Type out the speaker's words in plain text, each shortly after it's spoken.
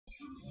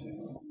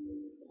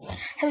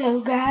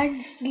Hello guys,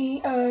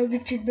 it's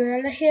Richard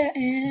Barella here,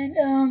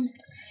 and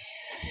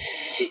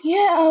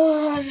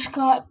I just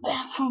got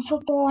back from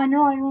football. I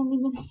know I don't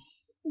even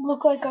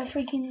look like I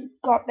freaking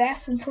got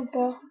back from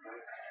football.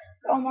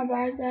 Oh my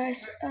god,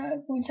 guys!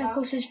 Once I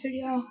post this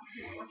video, I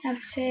have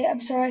to say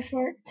I'm sorry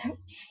for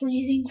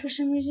freezing for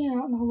some reason. I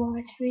don't know why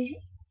it's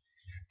freezing.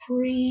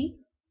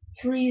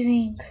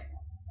 Freezing.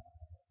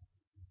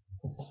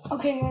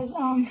 Okay, guys.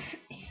 I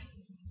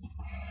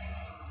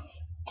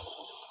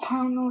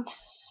don't know what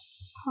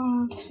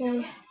to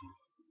say.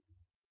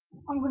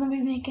 I'm gonna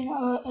be making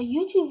a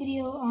YouTube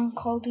video on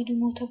Call of Duty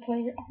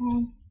multiplayer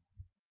on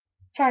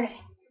Friday.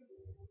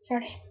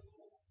 Okay.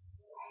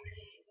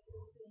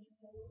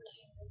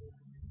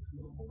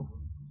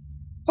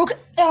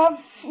 Yeah,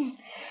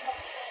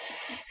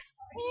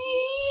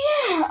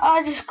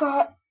 I just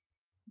got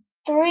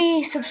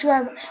 3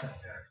 subscribers.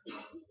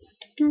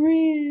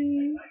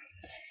 3.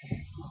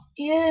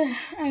 Yeah,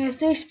 I got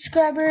 3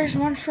 subscribers,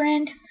 1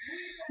 friend.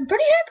 I'm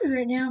pretty happy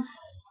right now.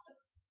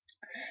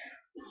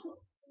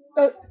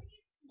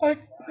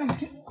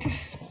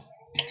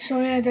 So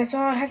yeah, that's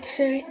all I have to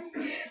say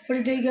for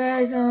today,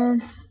 guys. I'll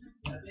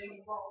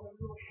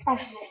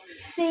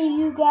see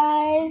you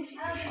guys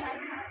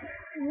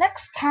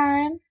next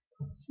time.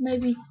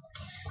 Maybe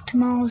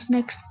tomorrow's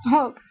next.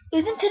 Oh,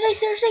 isn't today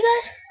Thursday,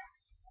 guys?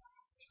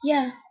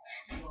 Yeah.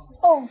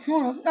 Oh,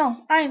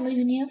 no, I ain't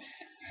leaving you.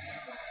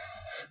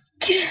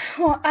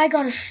 Well, I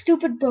got a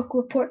stupid book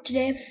report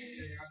today.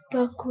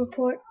 Book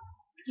report.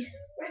 Yeah.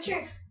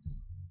 Richard.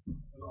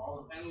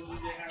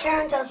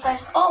 Karen's outside.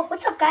 Oh,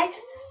 what's up, guys?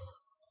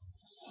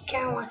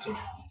 Karen wants to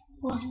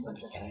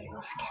tell you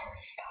a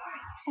scary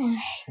story.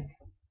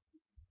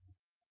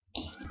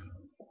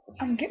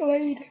 I'm getting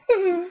laid.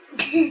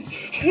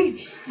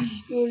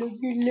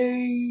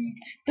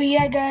 But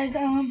yeah, guys,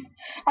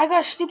 I got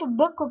a stupid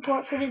book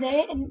report for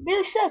today, and it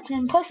really sucks.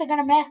 And plus, I got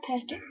a math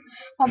packet.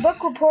 My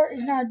book report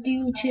is not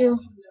due till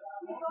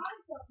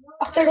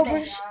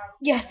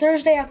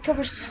Thursday,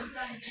 October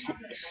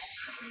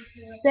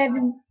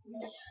 7th.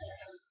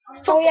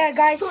 Oh yeah,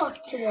 guys,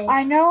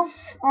 I know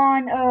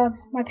on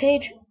my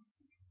page,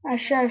 I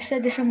should have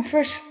said this on my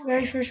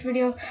very first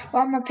video, but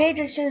on my page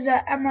it says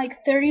that I'm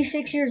like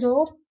 36 years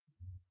old.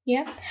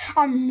 Yeah,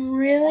 I'm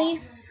really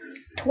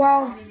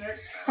 12.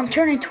 I'm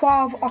turning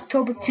 12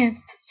 October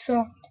 10th,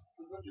 so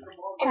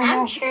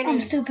I'm turning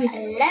stupid.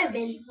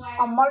 11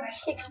 on March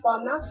 6th, but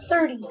I'm not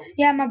 30.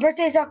 Yeah, my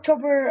birthday is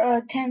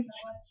October 10th,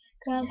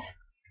 guys.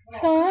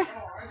 So,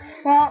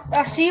 well,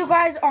 I'll see you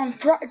guys on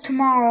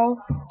tomorrow.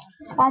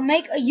 I'll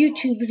make a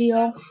YouTube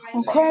video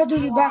on Call of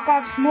Duty Black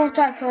Ops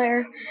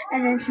multiplayer,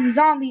 and then some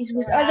zombies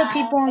with other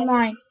people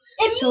online.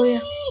 So yeah.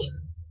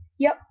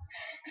 Yep.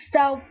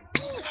 So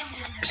peace.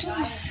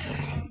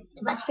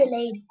 About to get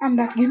laid. I'm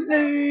about to get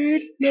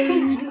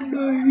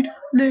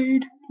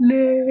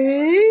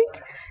laid.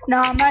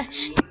 No, my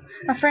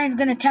friend's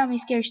gonna tell me a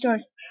scary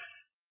story.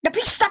 Now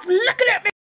please stop looking at me.